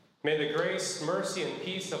May the grace, mercy, and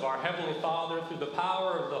peace of our Heavenly Father, through the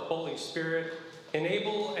power of the Holy Spirit,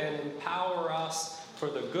 enable and empower us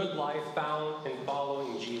for the good life found in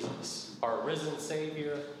following Jesus, our risen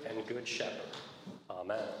Savior and Good Shepherd.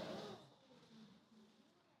 Amen.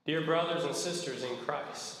 Dear brothers and sisters in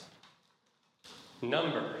Christ,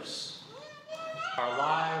 numbers. Our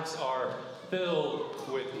lives are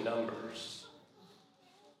filled with numbers.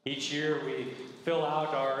 Each year we fill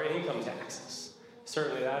out our income taxes.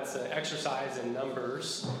 Certainly that's an exercise in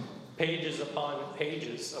numbers, pages upon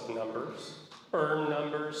pages of numbers, earned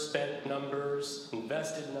numbers, spent numbers,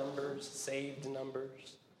 invested numbers, saved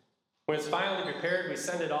numbers. When it's finally prepared, we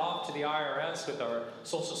send it off to the IRS with our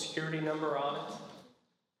Social Security number on it.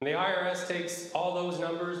 And the IRS takes all those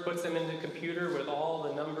numbers, puts them in the computer with all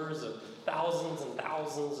the numbers of thousands and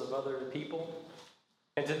thousands of other people.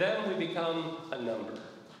 And to them, we become a number.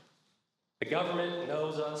 The government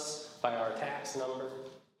knows us by our tax number.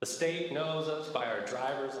 The state knows us by our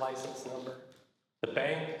driver's license number. The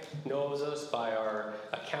bank knows us by our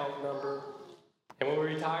account number. And when we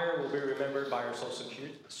retire, we'll be remembered by our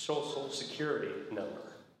Social Security number.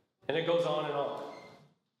 And it goes on and on.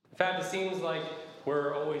 In fact, it seems like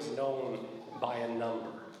we're always known by a number.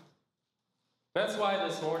 That's why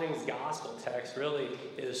this morning's gospel text really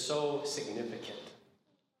is so significant.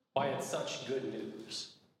 Why it's such good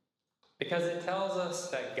news. Because it tells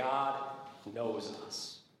us that God knows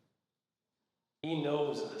us. He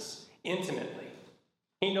knows us intimately.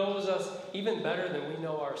 He knows us even better than we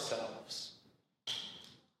know ourselves.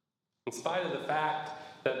 In spite of the fact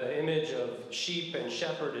that the image of sheep and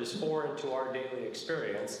shepherd is foreign to our daily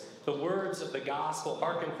experience, the words of the gospel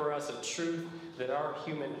hearken for us a truth that our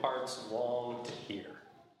human hearts long to hear.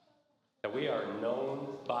 That we are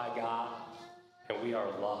known by God and we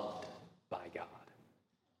are loved by God.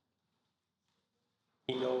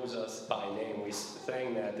 He knows us by name. We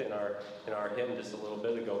sang that in our hymn just a little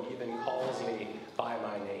bit ago. He even calls me by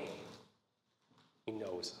my name. He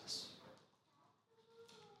knows us.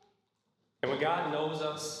 And when God knows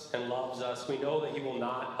us and loves us, we know that He will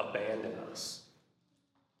not abandon us.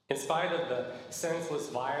 In spite of the senseless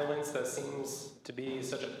violence that seems to be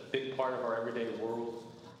such a big part of our everyday world,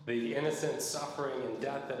 the innocent suffering and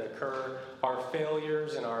death that occur, our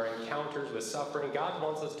failures and our encounters with suffering, God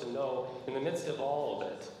wants us to know, in the midst of all of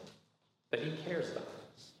it, that He cares about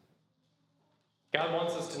us. God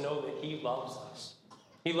wants us to know that He loves us.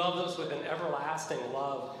 He loves us with an everlasting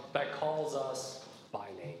love that calls us by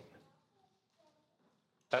name.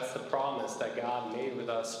 That's the promise that God made with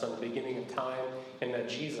us from the beginning of time and that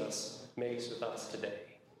Jesus makes with us today.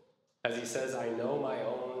 As He says, I know my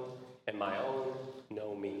own, and my own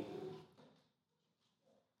know me.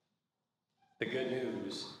 The good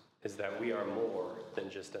news is that we are more than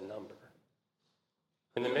just a number.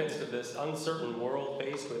 In the midst of this uncertain world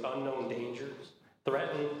faced with unknown dangers,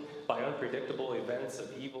 threatened by unpredictable events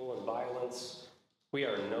of evil and violence, we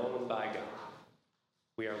are known by God.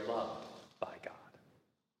 We are loved by God.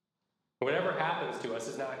 Whatever happens to us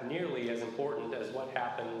is not nearly as important as what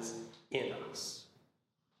happens in us.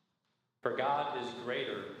 For God is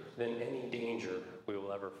greater than any danger we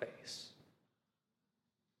will ever face.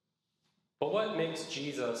 But what makes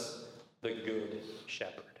Jesus the Good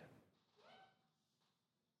Shepherd?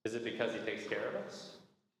 Is it because He takes care of us?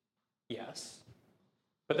 Yes.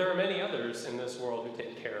 But there are many others in this world who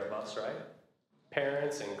take care of us, right?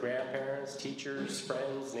 Parents and grandparents, teachers,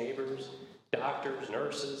 friends, neighbors, doctors,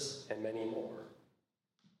 nurses, and many more.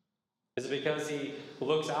 Is it because He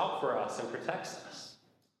looks out for us and protects us?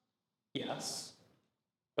 Yes.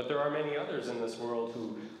 But there are many others in this world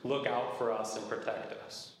who look out for us and protect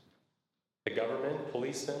us. The government,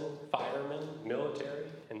 policemen, firemen, military,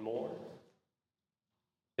 and more.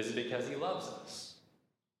 Is it because He loves us?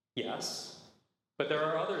 Yes. But there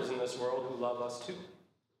are others in this world who love us too.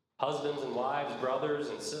 Husbands and wives, brothers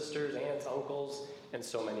and sisters, aunts, uncles, and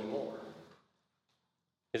so many more.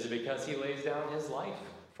 Is it because He lays down His life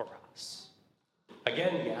for us?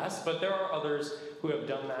 Again, yes, but there are others who have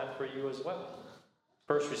done that for you as well.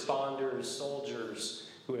 First responders, soldiers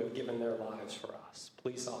who have given their lives for us,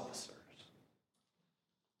 police officers.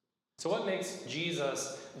 So what makes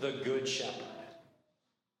Jesus the Good Shepherd?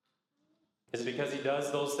 Is it because He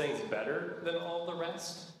does those things better than all the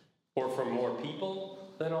rest? Or for more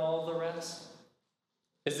people than all the rest?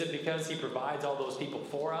 Is it because He provides all those people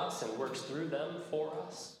for us and works through them for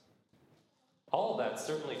us? All of that's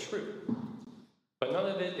certainly true. But none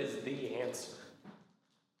of it is the answer.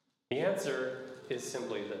 The answer is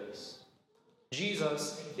simply this.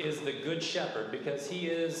 Jesus is the Good Shepherd because He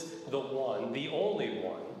is the one, the only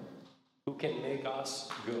one, who can make us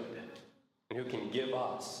good and who can give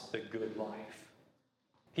us the good life.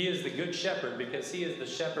 He is the good shepherd because he is the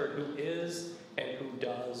shepherd who is and who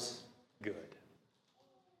does good.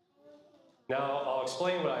 Now, I'll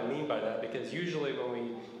explain what I mean by that, because usually when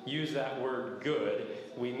we use that word good,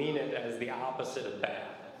 we mean it as the opposite of bad.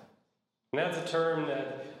 And that's a term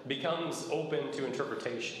that becomes open to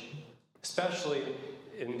interpretation, especially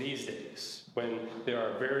in these days when there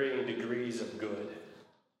are varying degrees of good.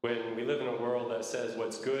 When we live in a world that says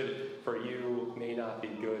what's good for you may not be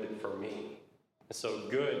good for me. So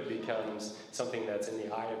good becomes something that's in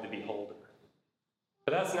the eye of the beholder.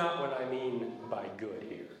 But that's not what I mean by good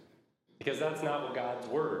here, because that's not what God's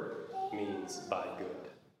word means by good.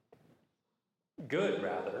 Good,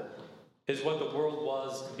 rather, is what the world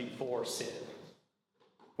was before sin.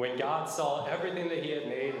 When God saw everything that he had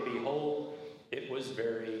made, and behold, it was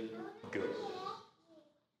very good.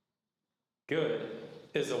 Good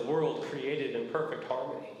is a world created in perfect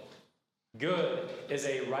harmony. Good is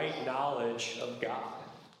a right knowledge of God.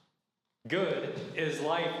 Good is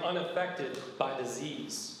life unaffected by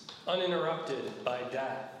disease, uninterrupted by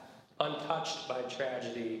death, untouched by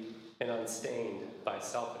tragedy, and unstained by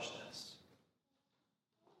selfishness.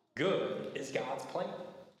 Good is God's plan,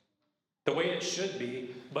 the way it should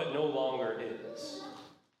be, but no longer is.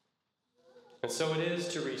 And so it is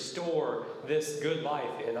to restore this good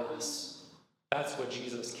life in us. That's what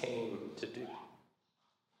Jesus came to do.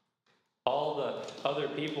 All the other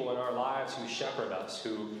people in our lives who shepherd us,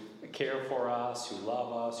 who care for us, who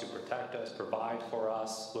love us, who protect us, provide for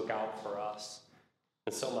us, look out for us,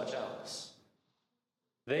 and so much else.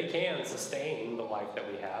 They can sustain the life that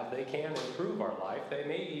we have. They can improve our life. They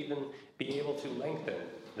may even be able to lengthen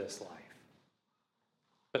this life.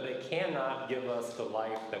 But they cannot give us the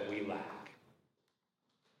life that we lack.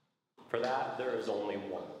 For that, there is only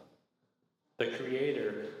one. The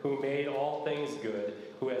Creator who made all things good,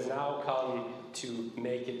 who has now come to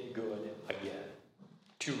make it good again,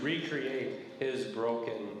 to recreate his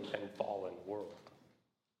broken and fallen world.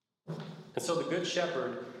 And so the Good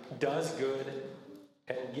Shepherd does good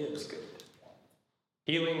and gives good.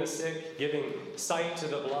 Healing the sick, giving sight to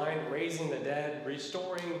the blind, raising the dead,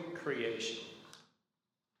 restoring creation.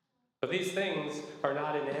 But these things are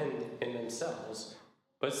not an end in themselves,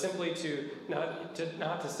 but simply not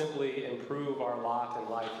to simply improve our lot in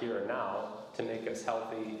life here and now, to make us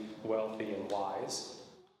healthy, wealthy, and wise.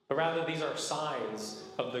 But rather, these are signs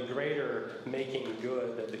of the greater making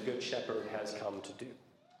good that the Good Shepherd has come to do.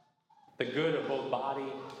 The good of both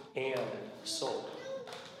body and soul.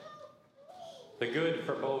 The good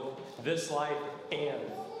for both this life and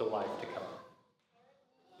the life to come.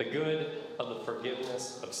 The good of the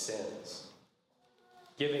forgiveness of sins,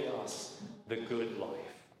 giving us the good life.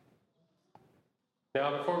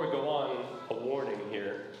 Now, before we go on, a warning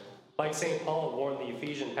here. Like St. Paul warned the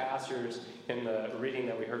Ephesian pastors in the reading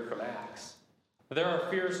that we heard from Acts, there are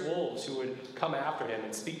fierce wolves who would come after him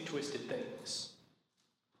and speak twisted things,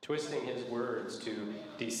 twisting his words to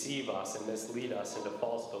deceive us and mislead us into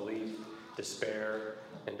false belief, despair,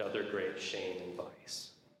 and other great shame and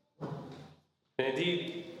vice. And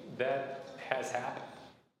indeed, that has happened.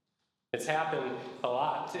 It's happened a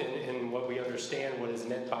lot in what we understand what is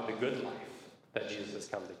meant by the good life that Jesus has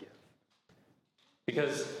come to give.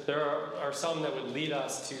 Because there are some that would lead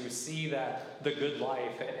us to see that the good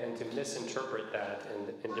life and to misinterpret that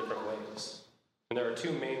in different ways. And there are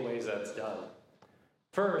two main ways that's done.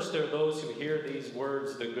 First, there are those who hear these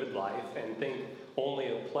words, the good life, and think only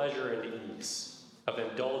of pleasure and ease, of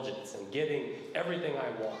indulgence and getting everything I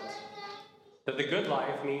want. That the good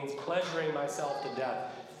life means pleasuring myself to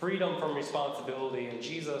death, freedom from responsibility, and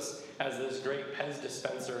Jesus as this great Pez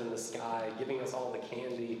dispenser in the sky, giving us all the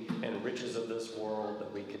candy and riches of this world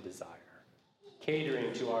that we could desire,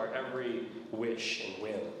 catering to our every wish and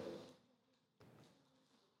whim.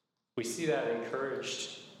 We see that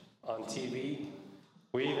encouraged on TV.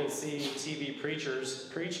 We even see TV preachers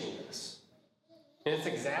preaching this. And it's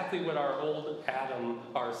exactly what our old Adam,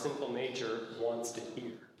 our sinful nature, wants to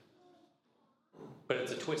hear. But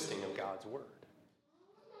it's a twisting of God's word.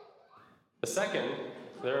 The second,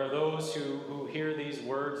 there are those who hear these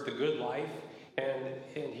words, the good life,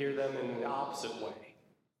 and hear them in the opposite way.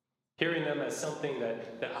 Hearing them as something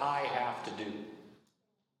that I have to do.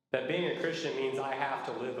 That being a Christian means I have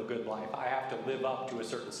to live a good life. I have to live up to a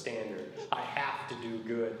certain standard. I have to do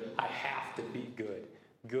good. I have to be good.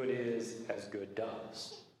 Good is as good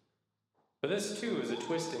does. But this too is a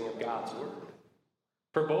twisting of God's word.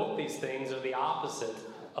 For both these things are the opposite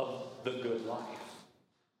of the good life.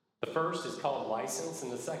 The first is called license,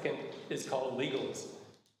 and the second is called legalism.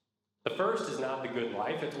 The first is not the good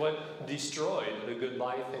life. It's what destroyed the good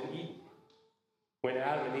life in Eden. When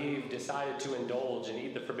Adam and Eve decided to indulge and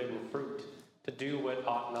eat the forbidden fruit, to do what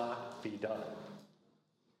ought not be done.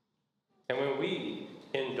 And when we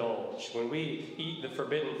indulge, when we eat the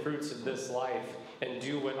forbidden fruits of this life and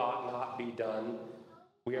do what ought not be done,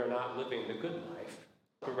 we are not living the good life,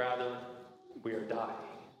 but rather we are dying.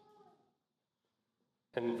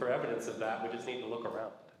 And for evidence of that, we just need to look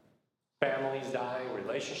around. Families dying,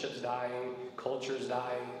 relationships dying, cultures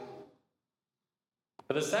dying.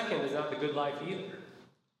 But the second is not the good life either.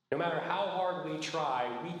 No matter how hard we try,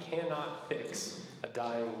 we cannot fix a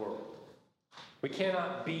dying world. We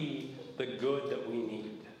cannot be the good that we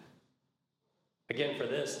need. Again, for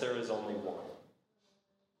this, there is only one.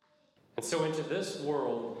 And so into this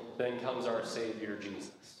world then comes our Savior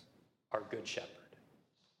Jesus, our Good Shepherd,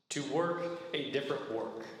 to work a different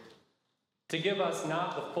work, to give us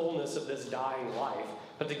not the fullness of this dying life,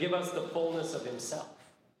 but to give us the fullness of himself,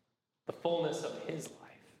 the fullness of his life,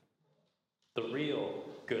 the real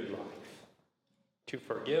good life, to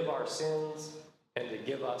forgive our sins and to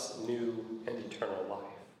give us new and eternal life,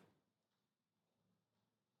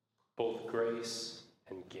 both grace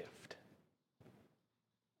and gift.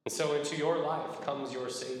 And so into your life comes your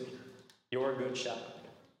Savior, your Good Shepherd,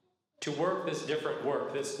 to work this different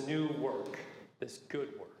work, this new work, this good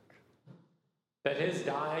work. That his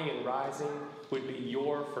dying and rising would be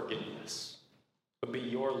your forgiveness, would be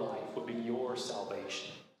your life, would be your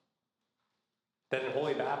salvation. That in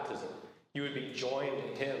holy baptism, you would be joined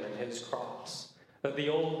to him in his cross. That the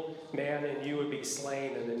old man in you would be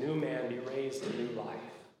slain and the new man be raised to new life.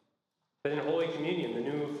 That in Holy Communion, the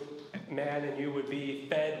new man in you would be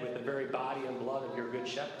fed with the very body and blood of your Good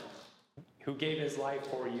Shepherd, who gave his life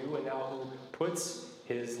for you and now who puts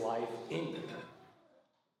his life in you.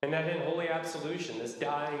 And that in holy absolution, this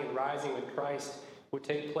dying and rising with Christ would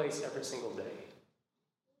take place every single day.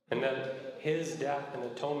 And that his death and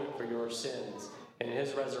atonement for your sins and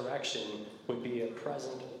his resurrection would be a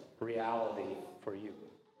present reality for you.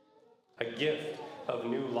 A gift of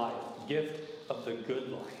new life, gift of the good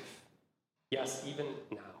life. Yes, even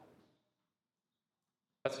now.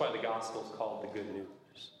 That's why the gospel is called the good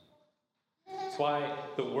news. That's why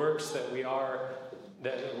the works that we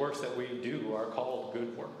do are called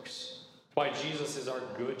good works. That's why Jesus is our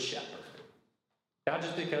good shepherd. Not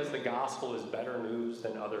just because the gospel is better news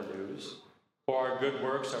than other news, or our good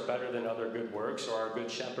works are better than other good works, or our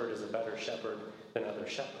good shepherd is a better shepherd than other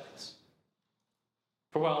shepherds.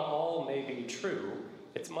 For while all may be true,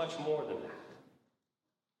 it's much more than that.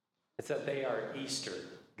 It's that they are Easter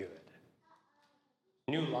good.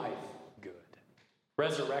 New life good.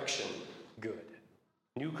 Resurrection good.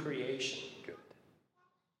 New creation good.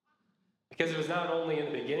 Because it was not only in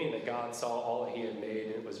the beginning that God saw all that he had made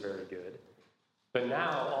and it was very good, but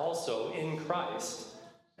now also in Christ,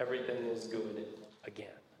 everything is good again.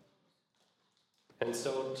 And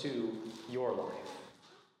so too, your life.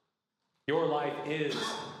 Your life is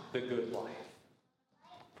the good life.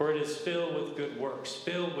 For it is filled with good works,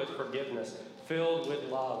 filled with forgiveness, filled with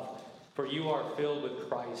love. For you are filled with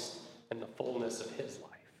Christ and the fullness of his life.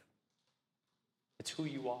 It's who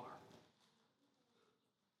you are.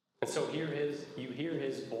 And so you hear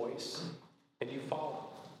his voice and you follow.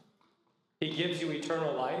 He gives you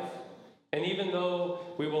eternal life. And even though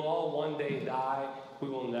we will all one day die, we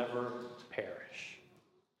will never perish.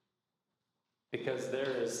 Because there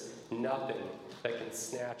is nothing that can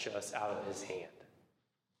snatch us out of his hand.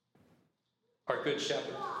 Our good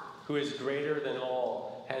shepherd, who is greater than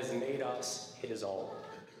all, has made us his own.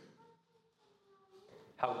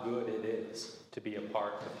 How good it is to be a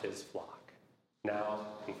part of his flock, now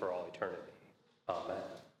and for all eternity. Amen.